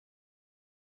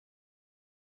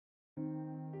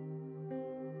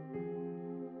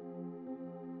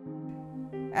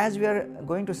As we are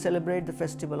going to celebrate the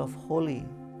festival of Holi,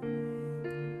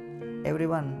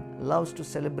 everyone loves to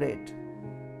celebrate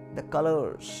the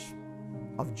colors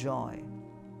of joy.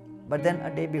 But then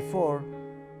a day before,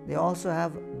 they also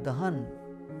have Dahan,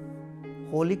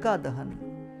 Holika Dahan.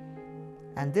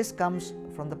 And this comes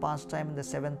from the pastime in the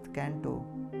 7th canto,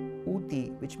 Uti,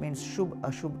 which means Shubh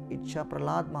Ashubh Ichha.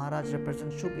 Prahlad Maharaj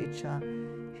represents Shubh Ichha.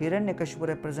 Hiranyakashyap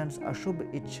represents Ashubh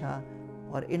Ichha,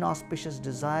 or inauspicious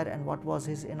desire. And what was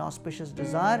his inauspicious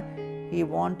desire? He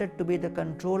wanted to be the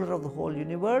controller of the whole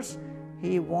universe.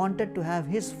 He wanted to have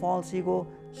his false ego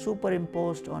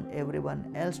superimposed on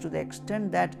everyone else, to the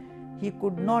extent that he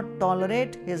could not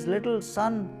tolerate his little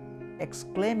son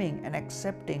exclaiming and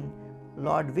accepting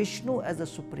Lord Vishnu as the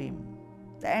supreme.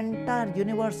 The entire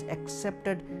universe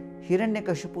accepted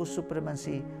Hiranyakashipu's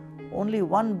supremacy. Only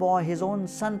one boy, his own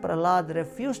son Prahlad,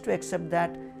 refused to accept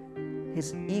that.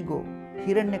 His ego,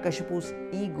 Hiranyakashipu's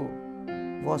ego,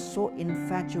 was so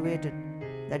infatuated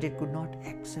that it could not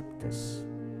accept this.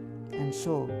 And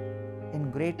so, in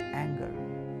great anger,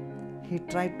 he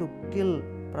tried to kill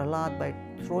Prahlad by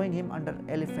throwing him under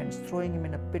elephants, throwing him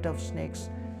in a pit of snakes,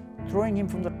 throwing him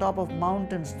from the top of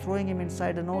mountains, throwing him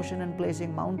inside an ocean and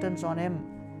placing mountains on him.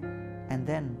 And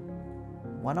then,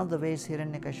 one of the ways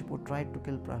Hiranyakashipu tried to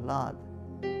kill Prahlad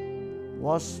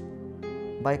was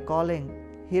by calling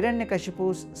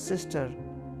Hiranyakashipu's sister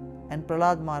and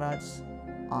Prahlad Maharaj's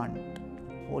aunt,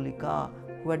 Holika,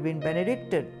 who had been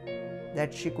benedicted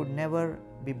that she could never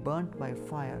be burnt by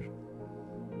fire.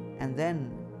 And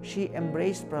then she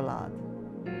embraced Prahlad.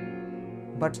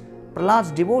 But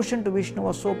Prahlad's devotion to Vishnu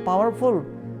was so powerful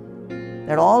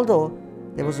that although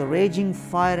there was a raging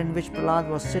fire in which Prahlad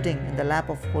was sitting in the lap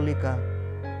of Holika,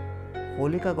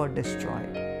 Holika got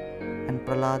destroyed and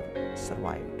Prahlad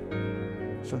survived.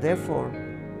 So therefore,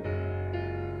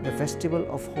 the festival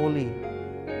of Holi,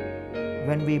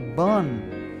 when we burn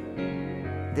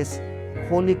this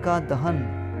Holika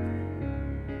Dahan,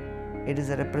 it is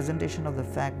a representation of the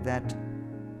fact that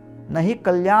Nahi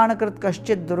kalyanakrit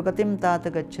kaschit durgatim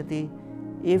tata gacchati.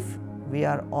 If we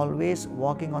are always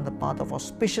walking on the path of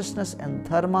auspiciousness and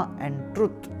dharma and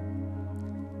truth,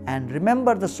 and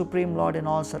remember the Supreme Lord in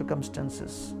all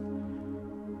circumstances,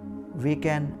 we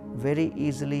can very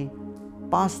easily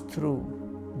pass through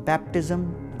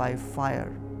baptism by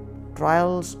fire,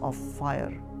 trials of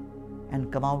fire,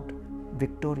 and come out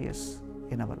victorious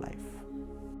in our life.